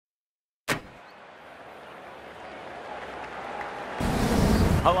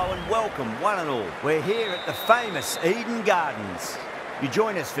Hello and welcome, one and all. We're here at the famous Eden Gardens. You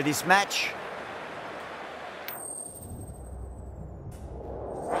join us for this match.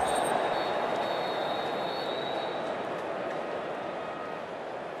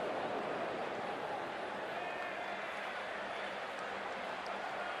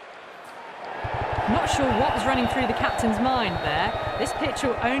 Not sure what was running through the captain's mind there. This pitch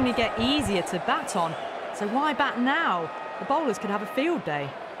will only get easier to bat on, so why bat now? The bowlers could have a field day.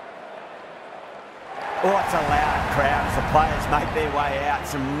 Oh, it's a loud crowd as the players make their way out.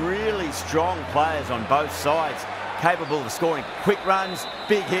 Some really strong players on both sides, capable of scoring quick runs,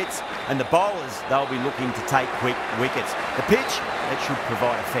 big hits, and the bowlers, they'll be looking to take quick wickets. The pitch, it should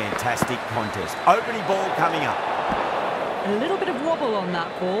provide a fantastic contest. Opening ball coming up. A little bit of wobble on that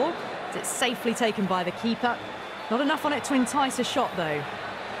ball. It's safely taken by the keeper. Not enough on it to entice a shot, though.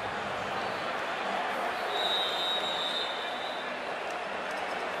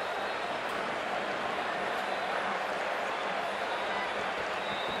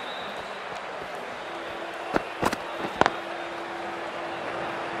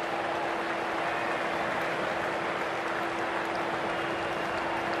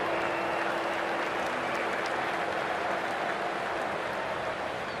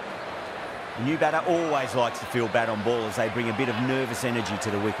 The new batter always likes to feel bat on ball as they bring a bit of nervous energy to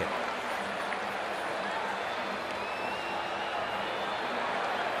the wicket.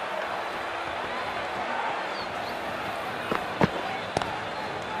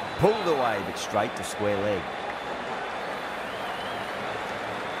 Pulled away but straight to square leg.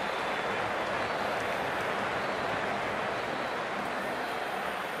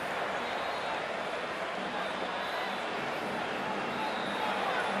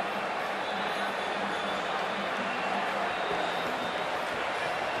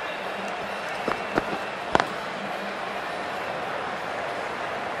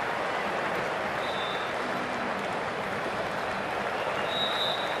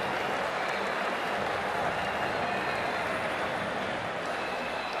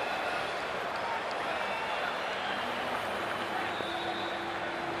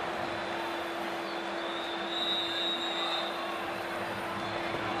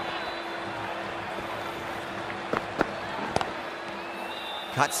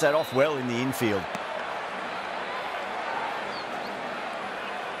 Cuts that off well in the infield.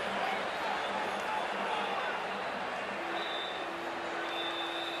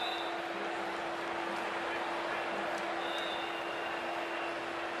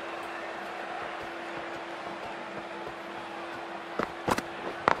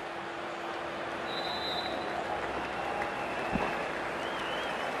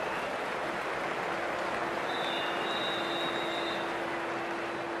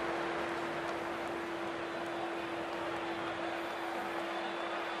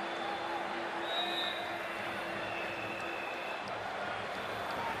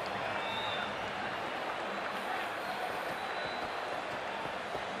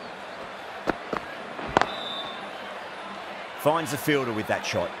 Finds the fielder with that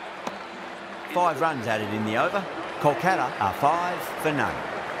shot. 5 runs added in the over. Kolkata are 5 for none.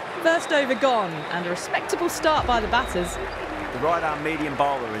 First over gone, and a respectable start by the batters. The right-arm medium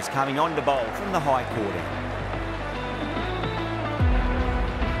bowler is coming on to bowl from the high quarter.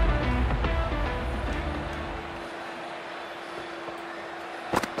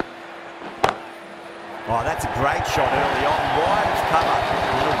 Oh, that's a great shot early on. Wide of cover.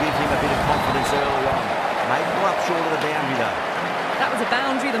 It'll give him a bit of confidence early on. Maybe up short of the boundary though. That was a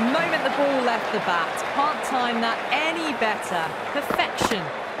boundary the moment the ball left the bat. Can't time that any better. Perfection.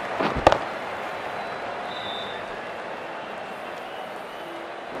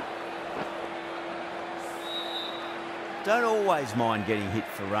 Don't always mind getting hit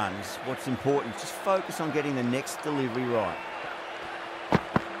for runs. What's important is just focus on getting the next delivery right.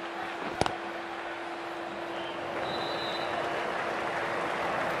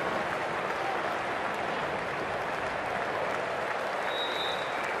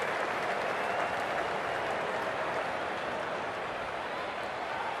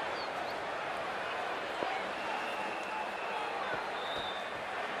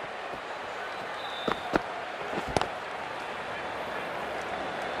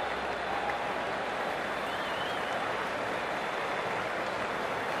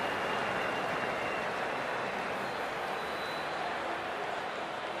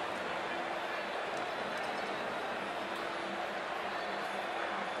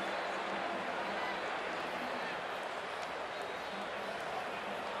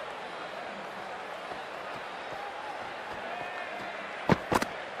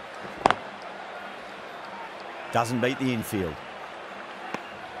 Doesn't beat the infield.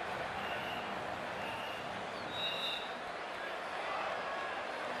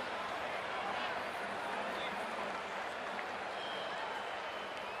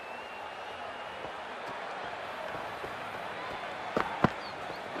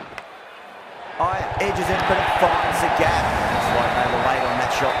 Higher, edges it, but it finds the gap. Looks like they were late on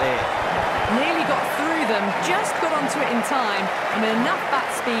that shot there. Nearly got through them, just got onto it in time, and with enough bat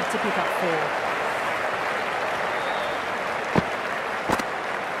speed to pick up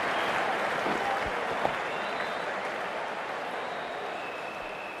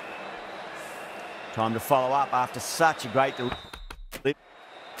 4. Time to follow up after such a great delivery.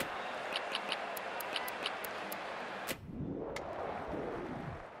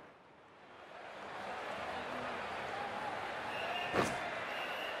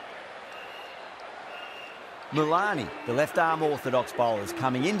 Milani, the left-arm orthodox bowler, is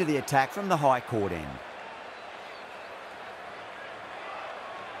coming into the attack from the high court end.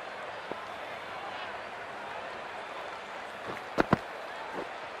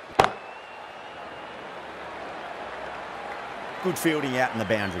 Good fielding out in the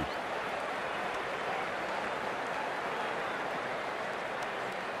boundary.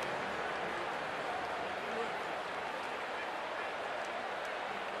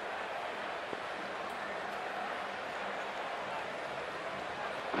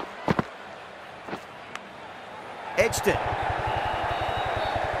 Edged it.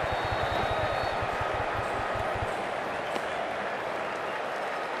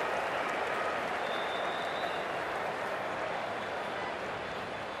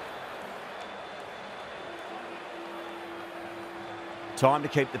 Time to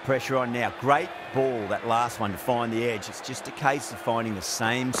keep the pressure on now. Great ball, that last one, to find the edge. It's just a case of finding the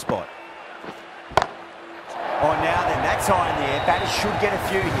same spot. Oh, now then, that's high in the air. Batters should get a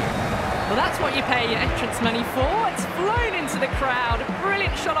few here. Well, that's what you pay your entrance money for. It's flown into the crowd. A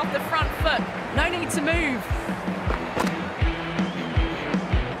brilliant shot off the front foot. No need to move.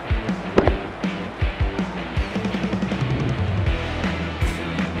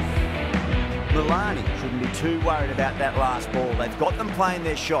 Milani shouldn't be too worried about that last ball. They've got them playing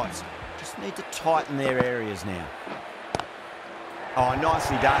their shots. Just need to tighten their areas now. Oh,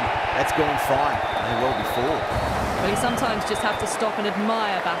 nicely done. That's gone fine. They well before. Well, you sometimes just have to stop and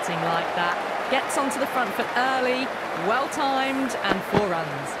admire batting like that. Gets onto the front foot early, well-timed, and 4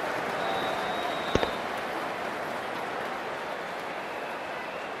 runs.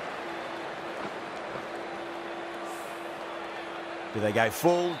 Do they go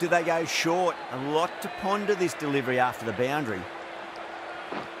full? Do they go short? A lot to ponder this delivery after the boundary.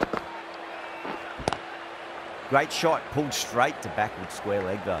 Great shot, pulled straight to backward square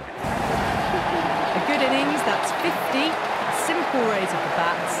leg though. A good innings, that's 50. Simple raise of the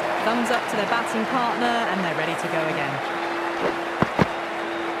bats. Thumbs up to their batting partner, and they're ready to go again.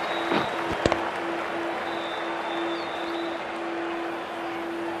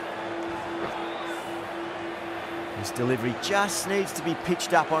 This delivery just needs to be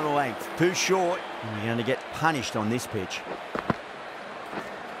pitched up on a length. Too short, and you're going to get punished on this pitch.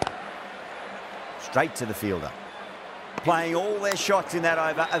 Straight to the fielder. Playing all their shots in that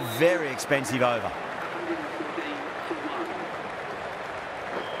over, a very expensive over.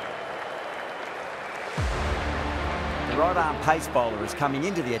 The right-arm pace bowler is coming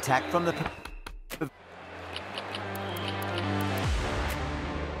into the attack from the...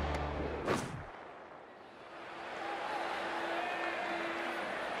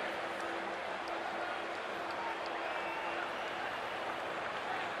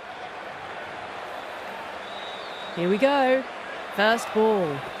 Here we go. First ball.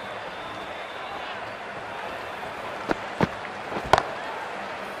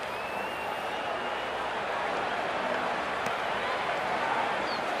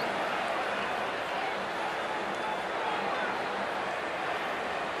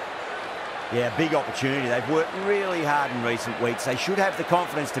 Yeah, big opportunity. They've worked really hard in recent weeks. They should have the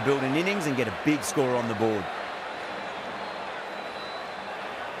confidence to build an innings and get a big score on the board.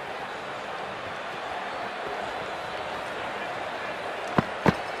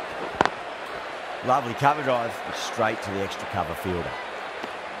 Lovely cover drive, straight to the extra cover fielder.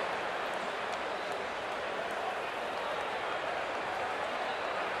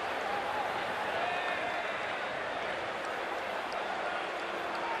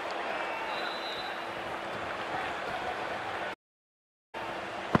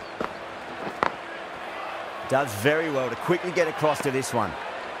 Does very well to quickly get across to this one.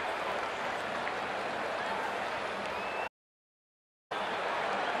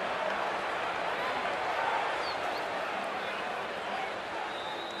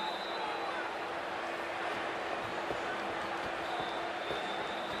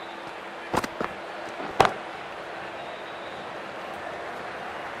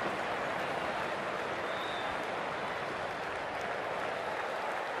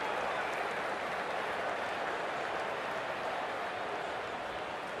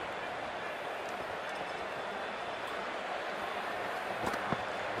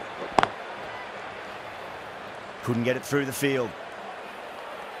 Couldn't get it through the field.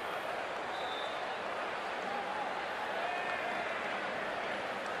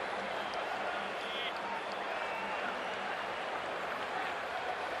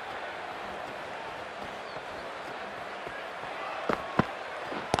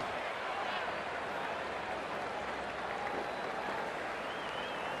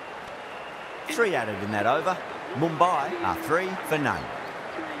 Three added in that over. Mumbai are 3 for none.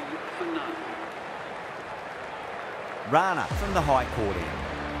 Rana from the high court end.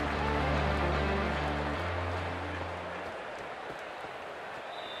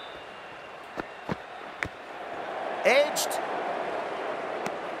 Edged.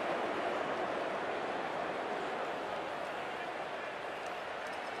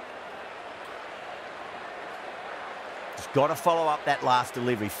 Just got to follow up that last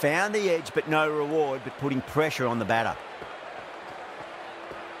delivery. Found the edge, but no reward, but putting pressure on the batter.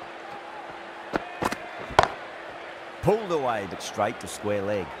 Pulled away, but straight to square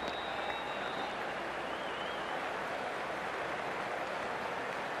leg.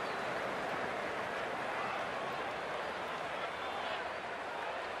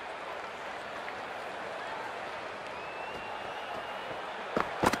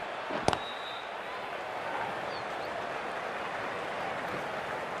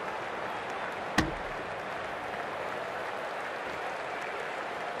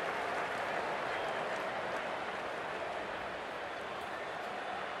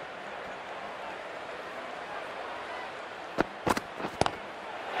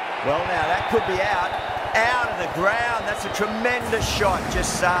 Well, now that could be out of the ground. That's a tremendous shot,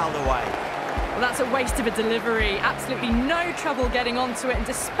 just sailed away. Well, that's a waste of a delivery. Absolutely no trouble getting onto it and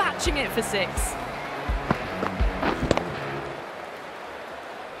dispatching it for 6.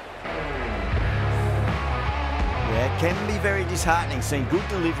 Yeah, it can be very disheartening seeing good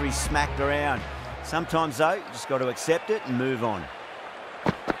deliveries smacked around. Sometimes, though, you just got to accept it and move on.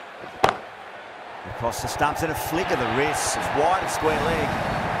 Across the stumps and a flick of the wrist. It's wide of square leg.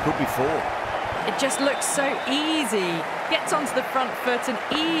 Could be 4. It just looks so easy. Gets onto the front foot and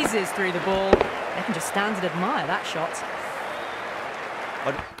eases through the ball. They can just stand and admire that shot.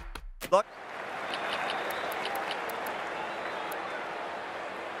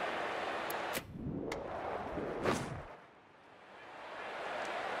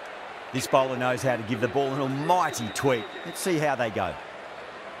 This bowler knows how to give the ball an almighty tweak. Let's see how they go.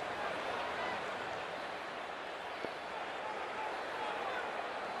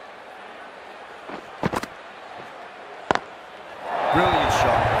 Brilliant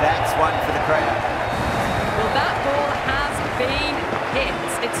shot. That's one for the crowd. Well, that ball has been hit.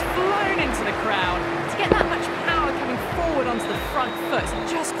 It's flown into the crowd. To get that much power coming forward onto the front foot,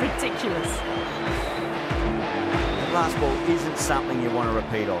 just ridiculous. That last ball isn't something you want to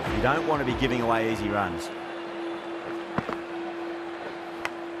repeat of. You don't want to be giving away easy runs.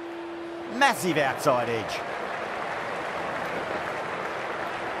 Massive outside edge.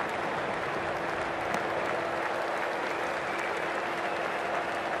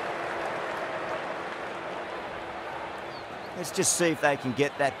 Let's just see if they can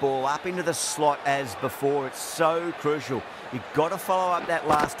get that ball up into the slot as before. It's so crucial. You've got to follow up that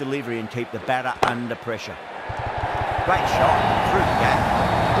last delivery and keep the batter under pressure. Great shot through the gap.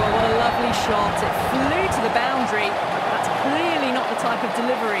 Well, what a lovely shot. It flew to the boundary. That's clearly not the type of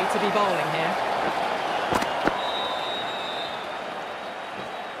delivery to be bowling here.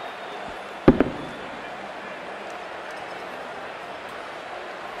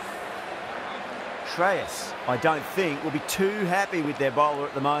 Shreyas, I don't think, will be too happy with their bowler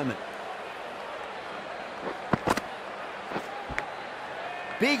at the moment.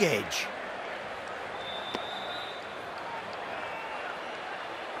 Big edge.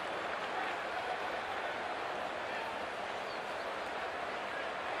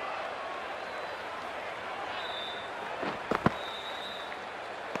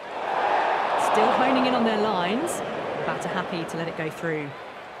 Still honing in on their lines. The batter happy to let it go through.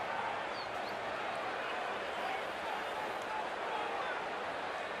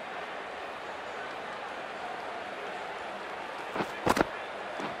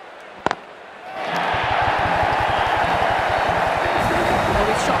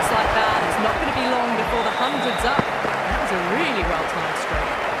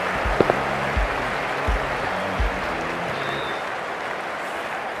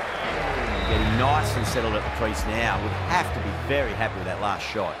 Nice and settled at the crease now. Would have to be very happy with that last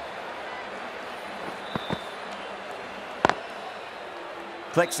shot.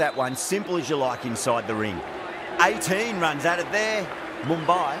 Collects that one, simple as you like inside the ring. 18 runs added there.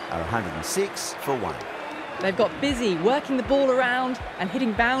 Mumbai are 106 for 1. They've got busy working the ball around and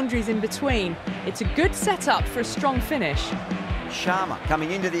hitting boundaries in between. It's a good setup for a strong finish. Sharma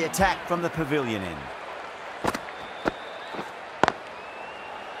coming into the attack from the pavilion end.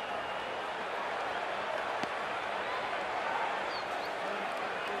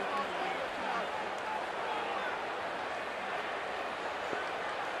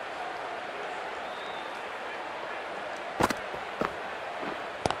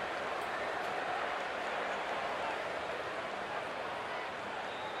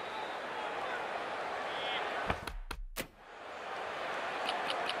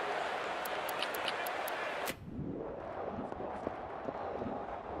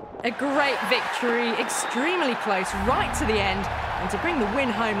 A great victory, extremely close, right to the end. And to bring the win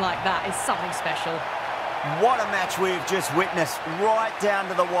home like that is something special. What a match we've just witnessed, right down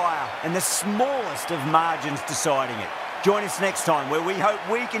to the wire, and the smallest of margins deciding it. Join us next time, where we hope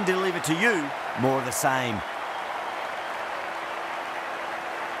we can deliver to you more of the same.